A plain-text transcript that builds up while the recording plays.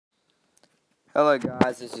Hello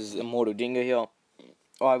guys, this is Immortal Dingo here.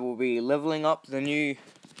 I will be leveling up the new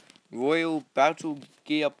Royal Battle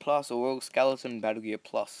Gear Plus or Royal Skeleton Battle Gear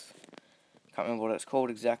Plus. Can't remember what it's called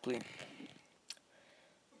exactly.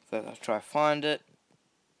 First I'll try to find it.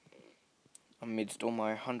 Amidst all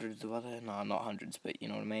my hundreds of other, no, not hundreds, but you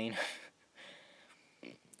know what I mean.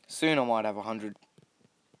 Soon I might have 100.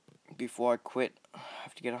 Before I quit, I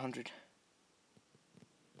have to get 100.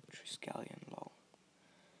 Scallion, lol.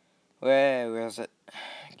 Where is it?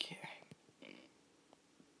 Okay.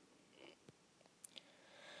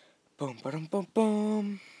 Boom, ba-dum, boom,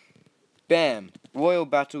 boom. Bam! Royal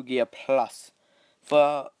Battle Gear Plus.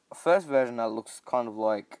 For first version, that looks kind of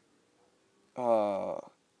like,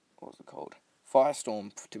 what's it called?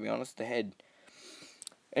 Firestorm, to be honest, the head.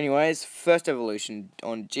 Anyways, first evolution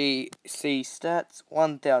on GC stats,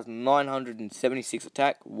 1,976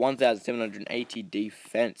 attack, 1,780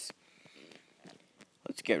 defense.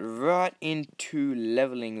 Let's get right into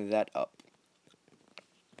leveling that up.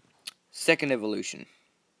 Second evolution.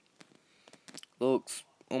 Looks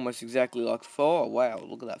almost exactly like before. Oh, wow,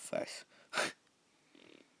 look at that face. Let's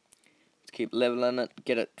keep leveling it,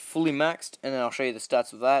 get it fully maxed, and then I'll show you the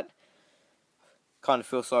stats of that. Kind of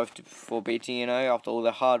feel sorry for BTNO after all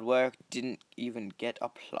the hard work, didn't even get a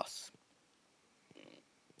plus.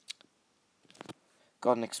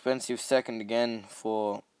 Got an expensive second again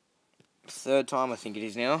for third time, I think it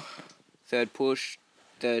is now. Third push,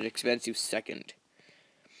 third expensive second.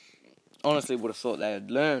 Honestly, would have thought they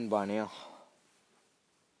had learned by now.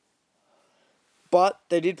 But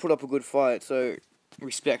they did put up a good fight, so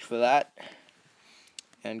respect for that.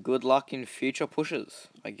 And good luck in future pushes,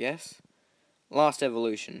 I guess. Last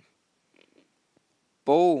evolution.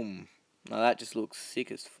 Boom. Now that just looks sick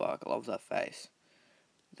as fuck. I love that face.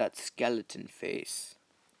 That skeleton face.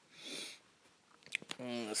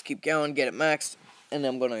 Let's keep going, get it maxed. And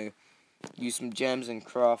then I'm going to use some gems and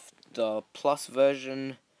craft the plus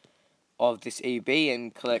version of this EB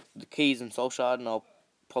and collect the keys and soul shard. And I'll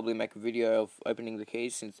probably make a video of opening the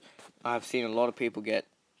keys, since I've seen a lot of people get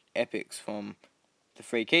epics from the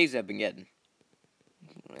free keys they've been getting.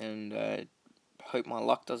 And hope my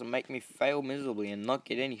luck doesn't make me fail miserably and not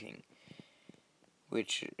get anything,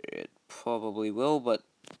 which it probably will, but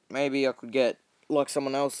maybe I could get like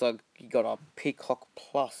someone else. Like, you got a Peacock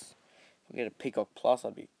Plus. If I get a Peacock Plus,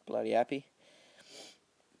 I'd be bloody happy,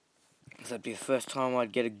 because that'd be the first time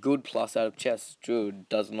I'd get a good plus out of chest. Druid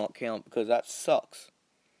does not count because that sucks.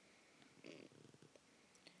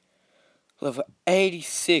 Level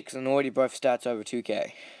 86 and already both stats over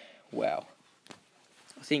 2k. Wow.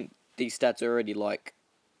 I think these stats are already like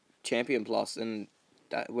Champion Plus, and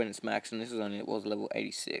that when it's max, and this is only, it was level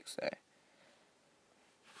 86, so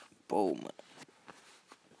boom.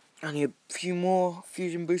 Only a few more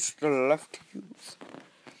fusion boosts left to use.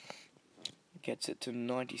 Gets it to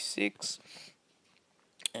 96,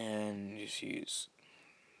 and just use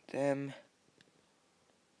them,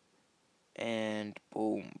 and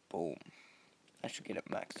boom, boom. I should get it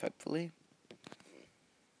maxed, hopefully.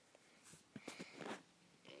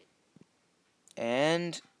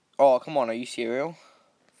 And oh, come on, are you serial?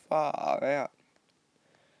 Far out.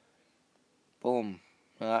 Boom.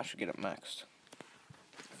 Now that should get it maxed.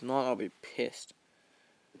 If not, I'll be pissed.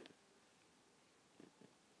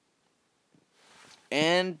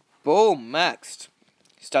 And boom, maxed.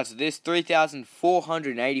 Starts with this,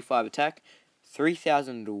 3,485 attack,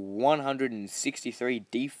 3,163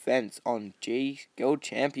 defense on G Gold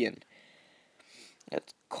Champion.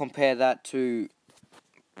 Let's compare that to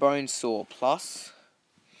Bonesaw Plus.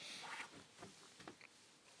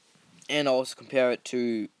 And I'll also compare it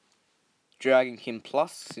to Dragonkin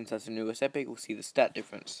Plus, since that's the newest epic. We'll see the stat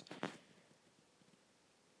difference.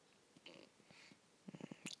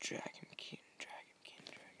 Dragonkin.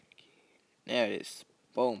 There it is.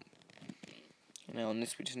 Boom. And now on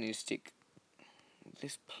this we just need to stick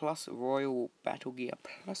this plus Royal Battle Gear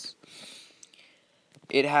Plus.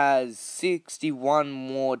 It has 61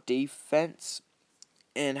 more defense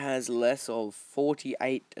and has less of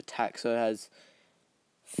 48 attack, so it has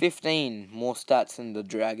 15 more stats than the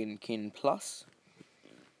Dragonkin Plus.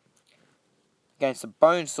 Against the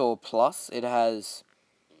Bonesaw Plus, it has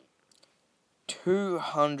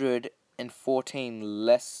 214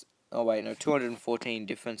 less. Oh wait, no, 214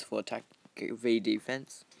 difference for attack V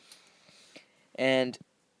defense, and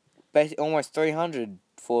basically almost 300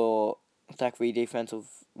 for attack V defense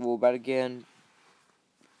of Royal Battle Gear and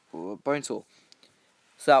Bonesaw.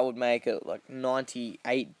 So that would make it like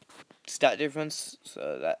 98 stat difference.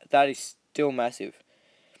 So that is still massive.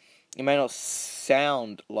 It may not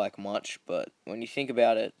sound like much, but when you think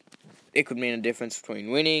about it, it could mean a difference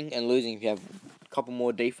between winning and losing if you have couple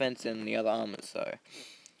more defense than the other armors. So,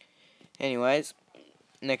 anyways,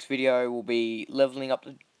 next video will be leveling up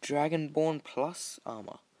the Dragonborn Plus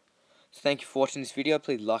armor. So thank you for watching this video.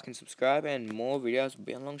 Please like and subscribe, and more videos will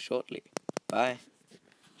be along shortly. Bye.